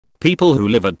People who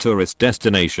live at tourist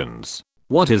destinations.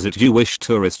 What is it you wish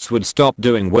tourists would stop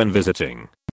doing when visiting?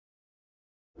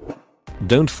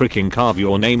 Don't freaking carve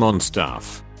your name on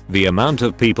stuff. The amount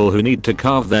of people who need to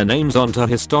carve their names onto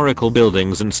historical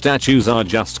buildings and statues are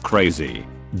just crazy.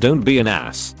 Don't be an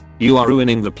ass. You are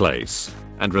ruining the place.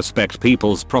 And respect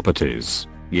people's properties.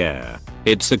 Yeah,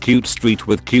 it's a cute street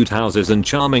with cute houses and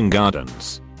charming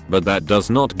gardens. But that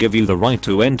does not give you the right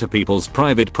to enter people's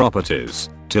private properties,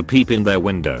 to peep in their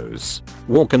windows,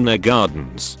 walk in their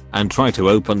gardens, and try to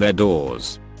open their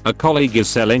doors. A colleague is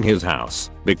selling his house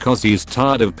because he's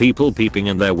tired of people peeping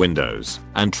in their windows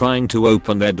and trying to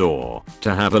open their door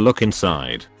to have a look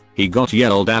inside. He got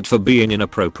yelled at for being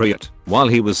inappropriate while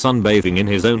he was sunbathing in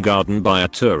his own garden by a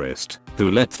tourist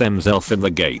who let themselves in the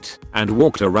gate and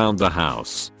walked around the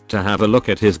house to have a look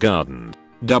at his garden.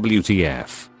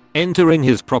 WTF. Entering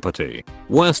his property.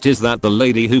 Worst is that the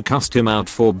lady who cussed him out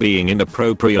for being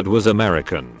inappropriate was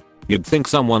American. You'd think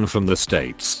someone from the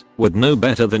States would know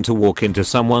better than to walk into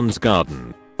someone's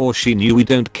garden. Or she knew we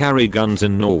don't carry guns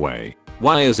in Norway.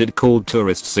 Why is it called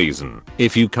tourist season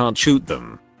if you can't shoot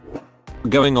them?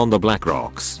 Going on the Black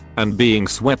Rocks and being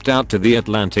swept out to the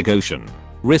Atlantic Ocean.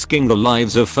 Risking the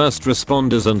lives of first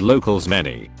responders and locals,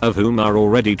 many of whom are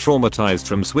already traumatized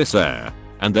from Swiss Air.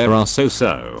 And there are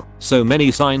so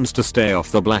many signs to stay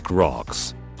off the Black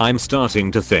Rocks. I'm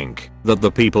starting to think that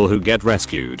the people who get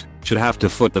rescued should have to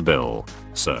foot the bill.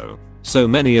 So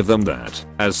many of them that,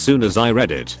 as soon as I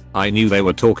read it, I knew they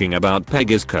were talking about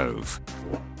Peggy's Cove.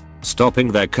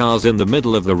 Stopping their cars in the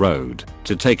middle of the road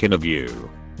to take in a view.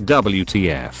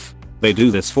 WTF. They do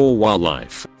this for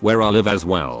wildlife, where I live as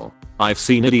well. I've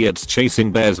seen idiots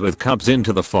chasing bears with cubs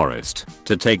into the forest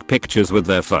to take pictures with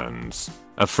their phones.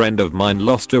 A friend of mine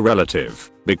lost a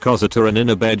relative because a turn in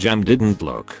a bear jam didn't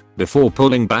look before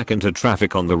pulling back into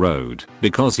traffic on the road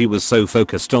because he was so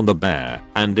focused on the bear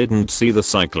and didn't see the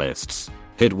cyclists.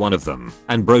 Hit one of them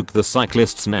and broke the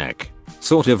cyclist's neck.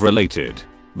 Sort of related.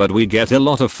 But we get a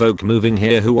lot of folk moving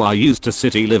here who are used to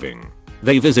city living.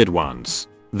 They visit once,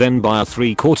 then buy a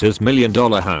 $750 million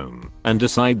home and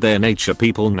decide they're nature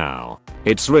people now.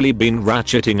 It's really been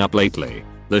ratcheting up lately.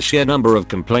 The sheer number of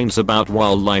complaints about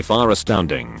wildlife are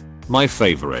astounding. My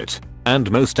favorite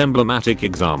and most emblematic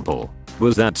example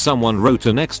was that someone wrote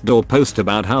a next door post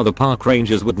about how the park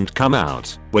rangers wouldn't come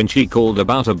out when she called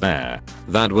about a bear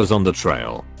that was on the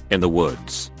trail in the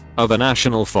woods of a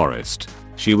national forest.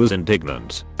 She was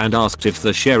indignant and asked if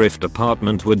the sheriff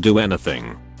department would do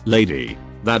anything. Lady,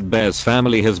 that bear's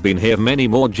family has been here many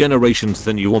more generations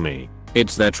than you or me.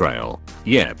 It's their trail.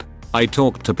 Yep. I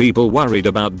talked to people worried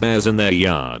about bears in their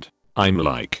yard. I'm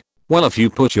like, well, if you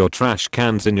put your trash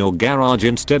cans in your garage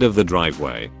instead of the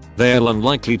driveway, they're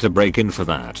unlikely to break in for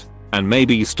that. And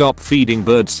maybe stop feeding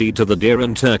birdseed to the deer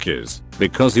and turkeys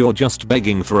because you're just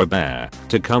begging for a bear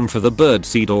to come for the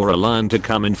birdseed or a lion to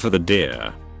come in for the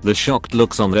deer. The shocked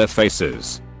looks on their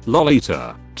faces.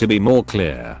 Lolita, to be more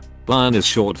clear, lion is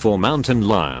short for mountain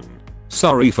lion.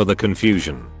 Sorry for the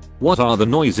confusion. What are the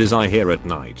noises I hear at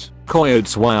night?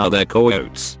 Coyotes. Why are there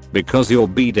coyotes? Because your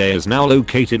bidet is now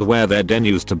located where their den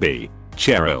used to be.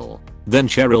 Cheryl. Then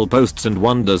Cheryl posts and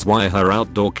wonders why her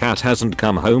outdoor cat hasn't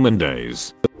come home in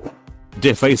days.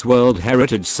 Deface World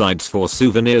Heritage Sites for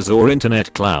souvenirs or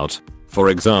internet clout. For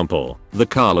example, the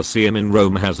Colosseum in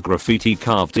Rome has graffiti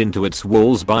carved into its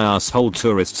walls by asshole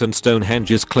tourists and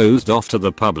Stonehenge is closed off to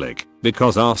the public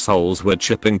because assholes were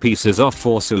chipping pieces off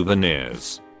for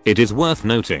souvenirs. It is worth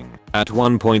noting, at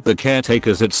one point the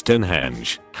caretakers at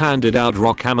Stonehenge handed out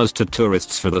rock hammers to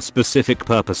tourists for the specific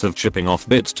purpose of chipping off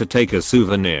bits to take as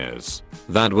souvenirs.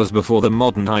 That was before the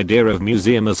modern idea of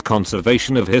museum as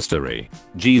conservation of history.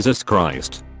 Jesus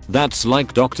Christ. That's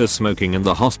like doctors smoking in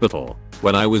the hospital.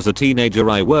 When I was a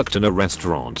teenager I worked in a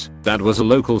restaurant that was a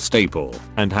local staple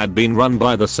and had been run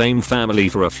by the same family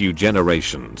for a few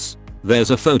generations.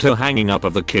 There's a photo hanging up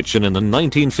of the kitchen in the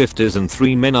 1950s and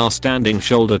 3 men are standing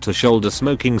shoulder to shoulder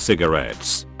smoking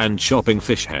cigarettes and chopping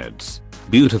fish heads.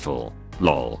 Beautiful.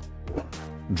 Lol.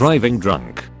 Driving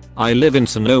drunk. I live in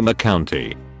Sonoma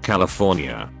County,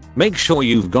 California. Make sure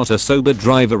you've got a sober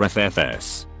driver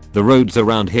FFS. The roads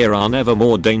around here are never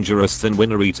more dangerous than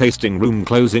winery tasting room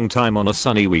closing time on a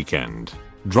sunny weekend.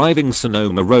 Driving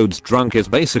Sonoma roads drunk is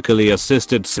basically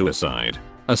assisted suicide.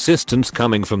 Assistance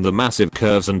coming from the massive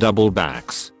curves and double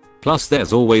backs. Plus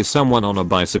there's always someone on a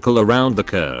bicycle around the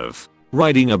curve,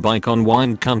 riding a bike on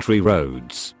wine country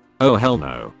roads. Oh hell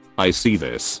no. I see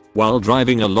this while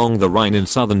driving along the Rhine in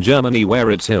southern Germany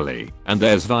where it's hilly and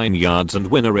there's vineyards and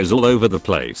wineries all over the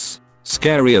place.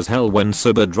 Scary as hell when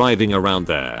sober driving around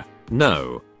there.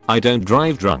 No, I don't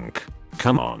drive drunk.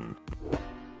 Come on.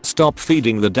 Stop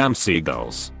feeding the damn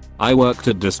seagulls. I worked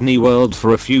at Disney World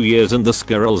for a few years and the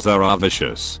squirrels are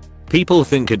vicious. People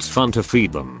think it's fun to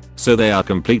feed them, so they are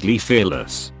completely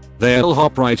fearless. They'll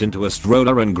hop right into a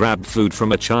stroller and grab food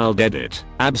from a child. Edit.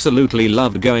 Absolutely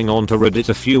loved going on to Reddit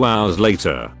a few hours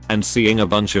later and seeing a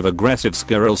bunch of aggressive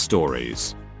squirrel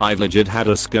stories. I've legit had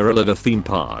a squirrel at a theme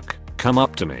park come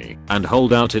up to me and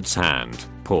hold out its hand,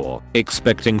 paw,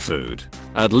 expecting food.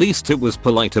 At least it was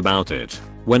polite about it.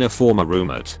 When a former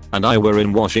roommate and I were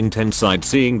in Washington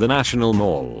sightseeing the National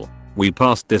Mall, we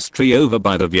passed this tree over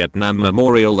by the Vietnam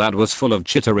Memorial that was full of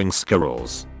chittering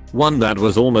squirrels. One that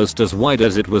was almost as wide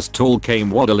as it was tall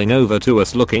came waddling over to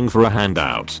us looking for a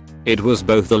handout. It was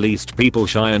both the least people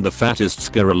shy and the fattest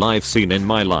squirrel I've seen in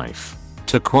my life.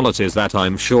 To qualities that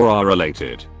I'm sure are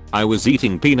related. I was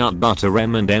eating peanut butter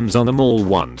M&Ms on the mall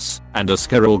once, and a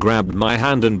squirrel grabbed my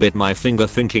hand and bit my finger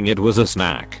thinking it was a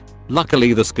snack.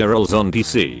 Luckily the squirrels on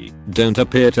DC don't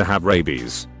appear to have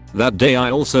rabies. That day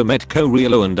I also met Corey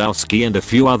Lewandowski and a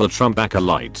few other Trump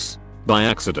acolytes. By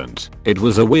accident. It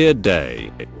was a weird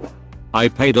day. I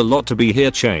paid a lot to be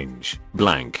here, change,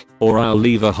 blank, or I'll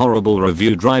leave a horrible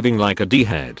review. Driving like a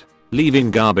d-head. Leaving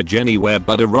garbage anywhere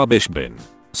but a rubbish bin.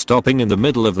 Stopping in the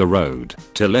middle of the road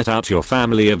to let out your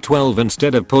family of 12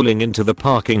 instead of pulling into the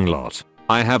parking lot.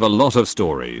 I have a lot of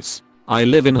stories. I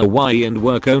live in Hawaii and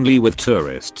work only with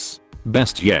tourists.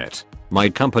 Best yet, my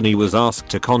company was asked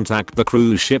to contact the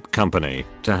cruise ship company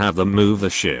to have them move the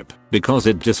ship because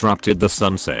it disrupted the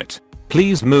sunset.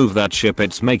 Please move that ship,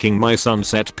 it's making my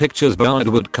sunset pictures bad.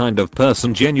 What kind of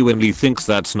person genuinely thinks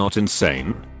that's not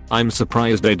insane? I'm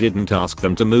surprised they didn't ask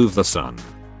them to move the sun.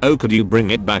 Oh, could you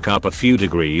bring it back up a few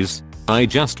degrees? I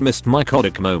just missed my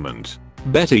Kodak moment.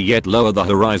 Better yet, lower the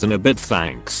horizon a bit,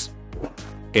 thanks.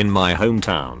 In my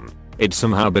hometown, it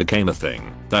somehow became a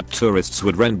thing that tourists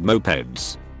would rent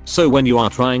mopeds. So when you are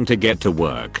trying to get to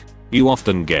work, you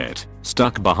often get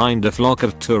stuck behind a flock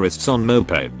of tourists on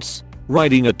mopeds,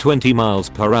 riding at 20 miles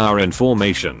per hour in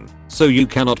formation, so you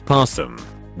cannot pass them.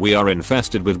 We are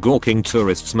infested with gawking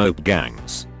tourist smoke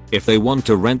gangs. If they want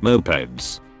to rent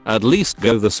mopeds, at least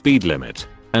go the speed limit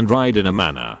and ride in a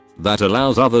manner that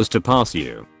allows others to pass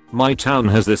you. My town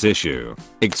has this issue,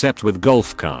 except with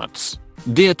golf carts.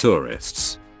 Dear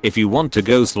tourists, if you want to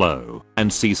go slow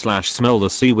and see/smell the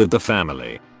sea with the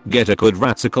family, get a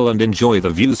quadricycle and enjoy the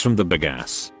views from the big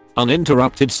ass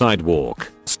uninterrupted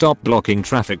sidewalk. Stop blocking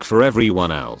traffic for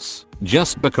everyone else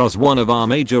just because one of our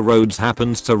major roads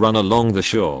happens to run along the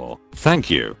shore. Thank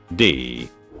you. D.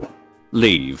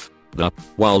 Leave the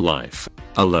wildlife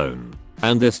alone.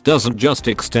 And this doesn't just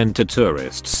extend to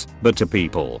tourists, but to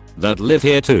people that live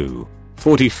here too.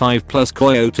 45 plus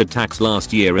coyote attacks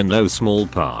last year in no small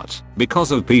part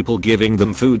because of people giving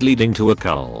them food, leading to a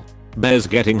cull. Bears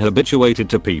getting habituated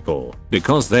to people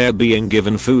because they're being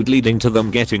given food, leading to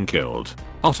them getting killed.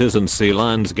 Otters and sea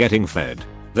lions getting fed.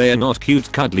 They are not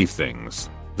cute cuddly things.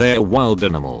 They're wild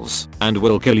animals and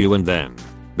will kill you, and then,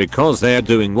 because they're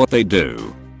doing what they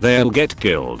do, they'll get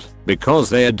killed because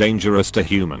they're dangerous to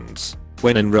humans,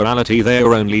 when in reality they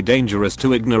are only dangerous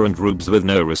to ignorant rubes with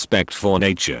no respect for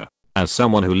nature. As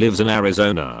someone who lives in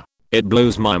Arizona, it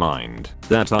blows my mind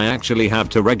that I actually have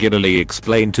to regularly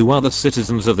explain to other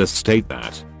citizens of this state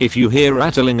that if you hear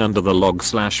rattling under the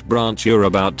log/branch you're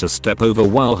about to step over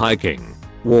while hiking,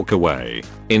 walk away.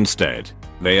 Instead,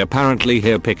 they apparently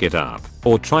hear pick it up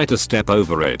or try to step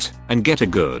over it and get a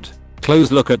good close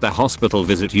look at the hospital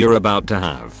visit you're about to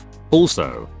have.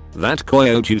 Also, that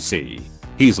coyote you see,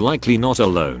 he's likely not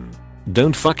alone.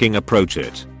 Don't fucking approach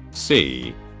it.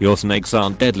 See, your snakes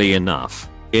aren't deadly enough.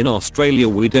 In Australia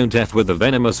we don't f with the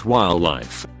venomous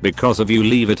wildlife because if you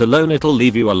leave it alone it'll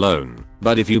leave you alone,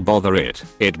 but if you bother it,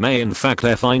 it may in fact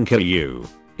effing kill you.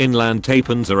 Inland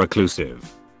tapirs are reclusive.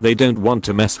 They don't want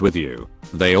to mess with you.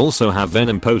 They also have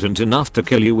venom potent enough to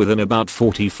kill you within about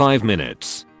 45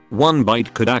 minutes. One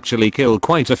bite could actually kill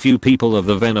quite a few people if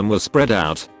the venom was spread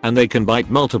out, and they can bite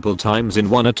multiple times in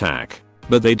one attack.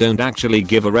 But they don't actually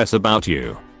give a ress about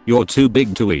you. You're too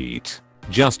big to eat.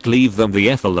 Just leave them the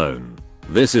f alone.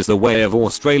 This is the way of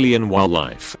Australian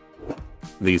wildlife.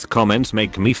 These comments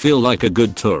make me feel like a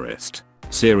good tourist.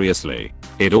 Seriously,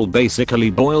 it all basically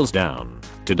boils down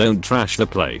to don't trash the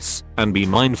place and be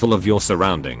mindful of your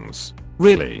surroundings.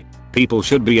 Really, people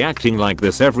should be acting like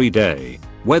this every day,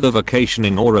 whether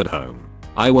vacationing or at home.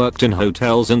 I worked in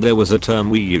hotels and there was a term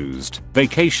we used,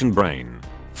 vacation brain.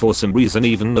 For some reason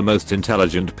even the most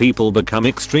intelligent people become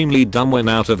extremely dumb when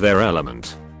out of their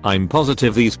element. I'm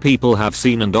positive these people have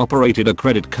seen and operated a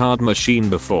credit card machine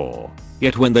before.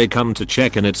 Yet when they come to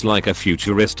check in it's like a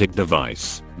futuristic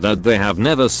device that they have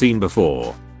never seen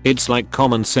before. It's like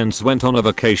common sense went on a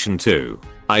vacation too.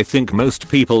 I think most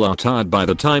people are tired by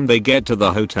the time they get to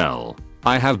the hotel.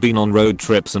 I have been on road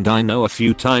trips and I know a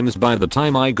few times by the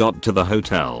time I got to the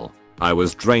hotel, I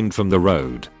was drained from the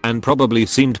road and probably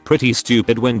seemed pretty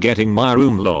stupid when getting my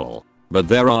room lol. But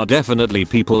there are definitely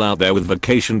people out there with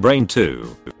vacation brain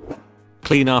too.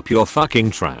 Clean up your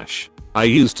fucking trash. I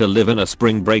used to live in a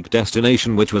spring break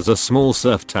destination which was a small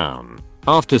surf town.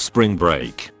 After spring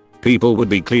break, people would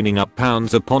be cleaning up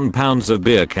pounds upon pounds of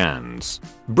beer cans,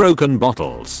 broken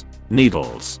bottles,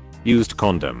 needles, used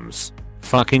condoms.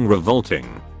 Fucking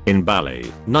revolting. In Bali,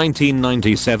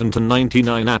 1997 to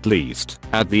 99 at least,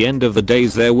 at the end of the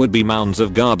days there would be mounds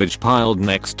of garbage piled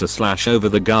next to slash over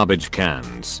the garbage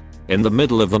cans. In the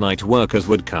middle of the night workers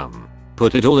would come,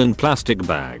 put it all in plastic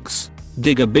bags,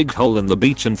 dig a big hole in the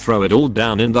beach and throw it all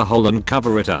down in the hole and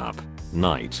cover it up.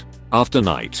 Night after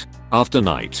night after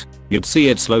night, you'd see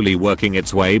it slowly working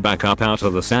its way back up out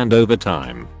of the sand over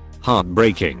time.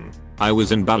 Heartbreaking. I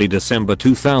was in Bali December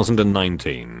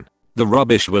 2019. The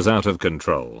rubbish was out of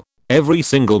control. Every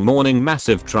single morning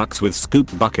massive trucks with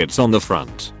scoop buckets on the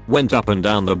front went up and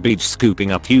down the beach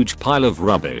scooping up huge pile of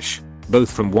rubbish,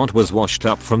 both from what was washed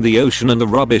up from the ocean and the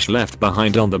rubbish left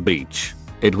behind on the beach.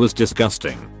 It was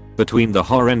disgusting. Between the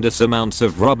horrendous amounts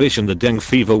of rubbish and the dengue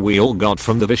fever we all got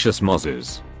from the vicious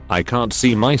mozzies, I can't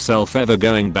see myself ever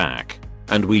going back.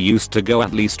 And we used to go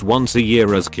at least once a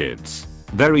year as kids.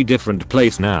 Very different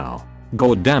place now.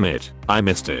 God damn it, I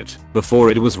missed it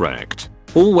before it was wrecked.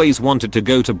 Always wanted to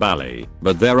go to Bali,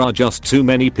 but there are just too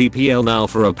many PPL now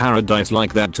for a paradise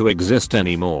like that to exist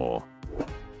anymore.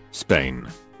 Spain.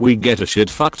 We get a shit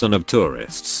fuck ton of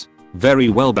tourists. Very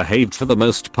well behaved for the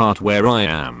most part where I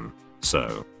am.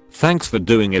 So, thanks for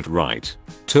doing it right,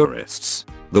 tourists.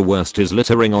 The worst is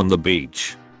littering on the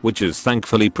beach, which is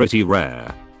thankfully pretty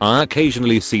rare. I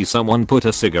occasionally see someone put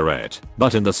a cigarette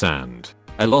butt in the sand.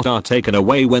 A lot are taken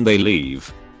away when they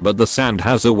leave, but the sand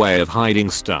has a way of hiding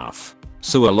stuff,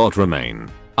 so a lot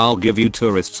remain. I'll give you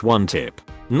tourists one tip.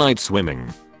 Night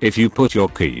swimming. If you put your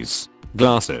keys,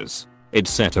 glasses,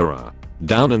 etc.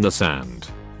 down in the sand,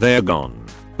 they're gone.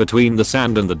 Between the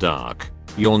sand and the dark,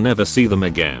 you'll never see them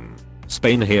again.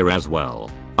 Spain here as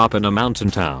well. Up in a mountain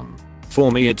town.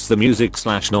 For me it's the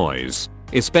music/noise,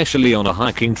 especially on a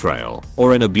hiking trail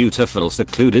or in a beautiful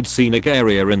secluded scenic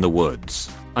area in the woods.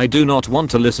 I do not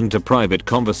want to listen to private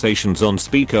conversations on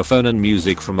speakerphone and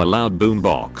music from a loud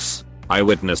boombox. I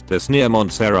witnessed this near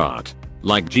Montserrat.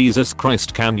 Like Jesus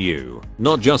Christ, can you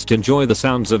not just enjoy the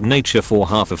sounds of nature for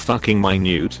half a fucking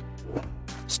minute?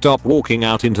 Stop walking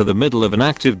out into the middle of an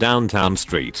active downtown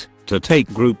street to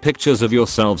take group pictures of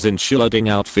yourselves in cheerleading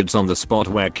outfits on the spot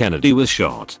where Kennedy was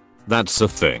shot. That's a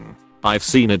thing. I've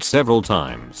seen it several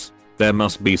times. There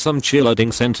must be some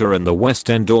cheerleading center in the West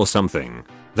End or something.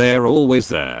 They're always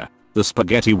there. The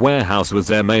Spaghetti Warehouse was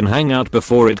their main hangout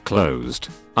before it closed.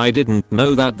 I didn't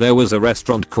know that there was a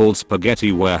restaurant called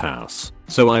Spaghetti Warehouse,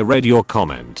 so I read your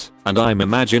comment, and I'm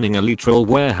imagining a literal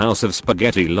warehouse of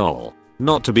spaghetti lol.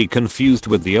 Not to be confused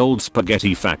with the old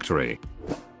spaghetti factory.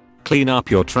 Clean up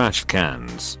your trash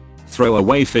cans. Throw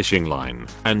away fishing line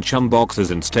and chum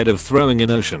boxes instead of throwing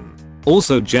in ocean.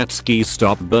 Also jet skis,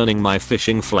 stop burning my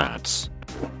fishing flats.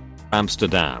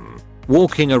 Amsterdam.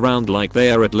 Walking around like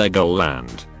they are at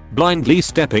Legoland, blindly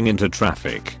stepping into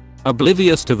traffic,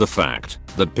 oblivious to the fact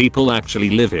that people actually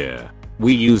live here.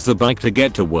 We use the bike to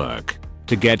get to work,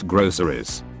 to get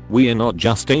groceries. We are not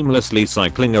just aimlessly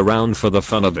cycling around for the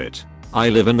fun of it. I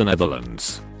live in the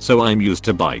Netherlands, so I'm used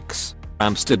to bikes.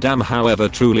 Amsterdam, however,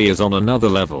 truly is on another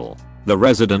level. The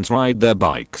residents ride their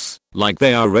bikes like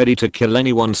they are ready to kill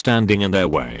anyone standing in their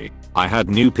way. I had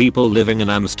new people living in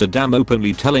Amsterdam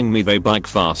openly telling me they bike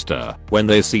faster when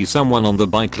they see someone on the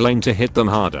bike lane to hit them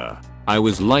harder. I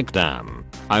was like, damn,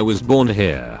 I was born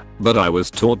here, but I was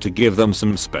taught to give them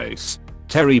some space.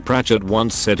 Terry Pratchett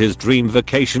once said his dream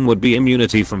vacation would be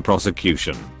immunity from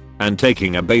prosecution and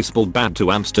taking a baseball bat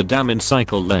to Amsterdam in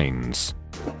cycle lanes.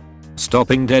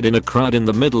 Stopping dead in a crowd in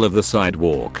the middle of the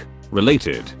sidewalk.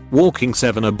 Related, walking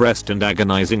 7 abreast and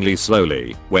agonizingly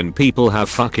slowly when people have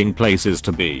fucking places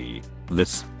to be.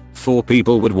 This. 4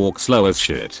 people would walk slow as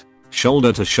shit,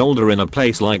 shoulder to shoulder in a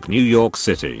place like New York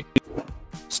City.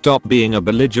 Stop being a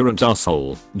belligerent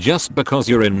asshole just because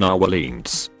you're in New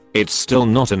Orleans. It's still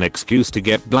not an excuse to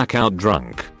get blackout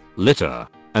drunk, litter,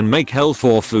 and make hell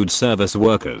for food service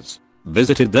workers.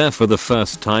 Visited there for the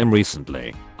first time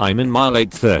recently. I'm in my late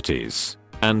 30s.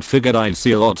 And figured I'd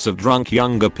see lots of drunk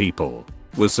younger people.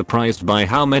 Was surprised by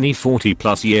how many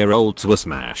 40-plus-year-olds were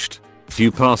smashed.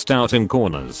 Few passed out in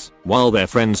corners while their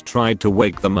friends tried to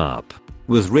wake them up.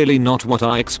 Was really not what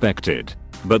I expected.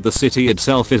 But the city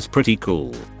itself is pretty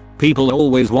cool. People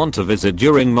always want to visit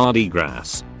during Mardi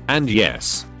Gras. And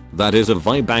yes, that is a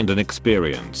vibe and an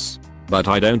experience. But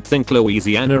I don't think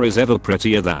Louisiana is ever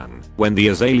prettier than when the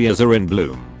azaleas are in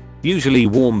bloom. Usually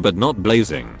warm but not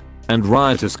blazing. And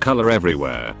riotous color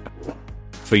everywhere.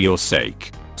 For your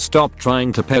sake, stop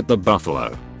trying to pet the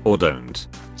buffalo. Or don't.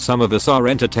 Some of us are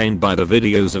entertained by the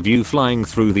videos of you flying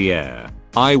through the air.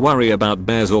 I worry about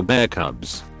bears or bear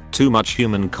cubs. Too much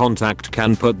human contact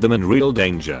can put them in real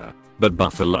danger. But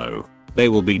buffalo, they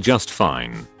will be just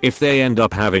fine if they end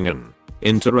up having an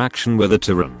interaction with a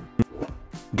Tyran.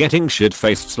 Getting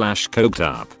shit-faced / coked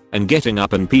up and getting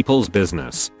up in people's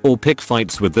business, or pick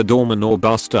fights with the doorman or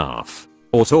bar staff,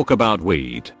 or talk about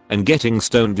weed and getting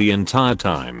stoned the entire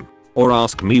time, or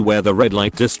ask me where the red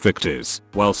light district is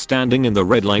while standing in the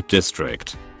red light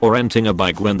district, or renting a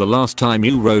bike when the last time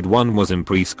you rode one was in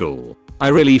preschool. I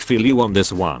really feel you on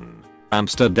this one.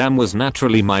 Amsterdam was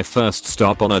naturally my first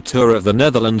stop on a tour of the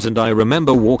Netherlands, and I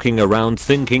remember walking around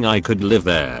thinking I could live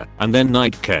there, and then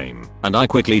night came and I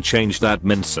quickly changed that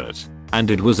mindset. And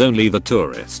it was only the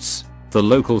tourists. The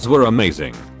locals were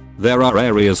amazing. There are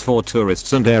areas for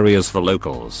tourists and areas for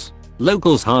locals.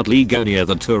 Locals hardly go near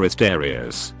the tourist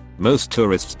areas. Most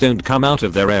tourists don't come out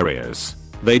of their areas.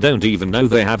 They don't even know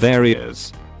they have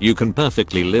areas. You can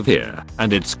perfectly live here,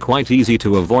 and it's quite easy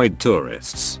to avoid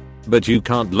tourists. But you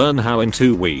can't learn how in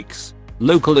 2 weeks.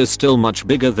 Local is still much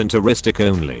bigger than touristic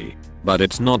only. But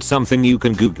it's not something you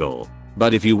can Google.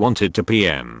 But if you wanted to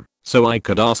PM, so I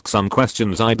could ask some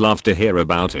questions, I'd love to hear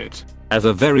about it. As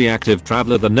a very active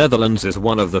traveler, the Netherlands is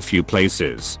one of the few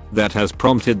places that has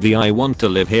prompted the I want to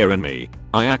live here in me.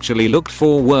 I actually looked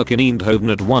for work in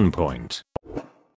Eindhoven at one point.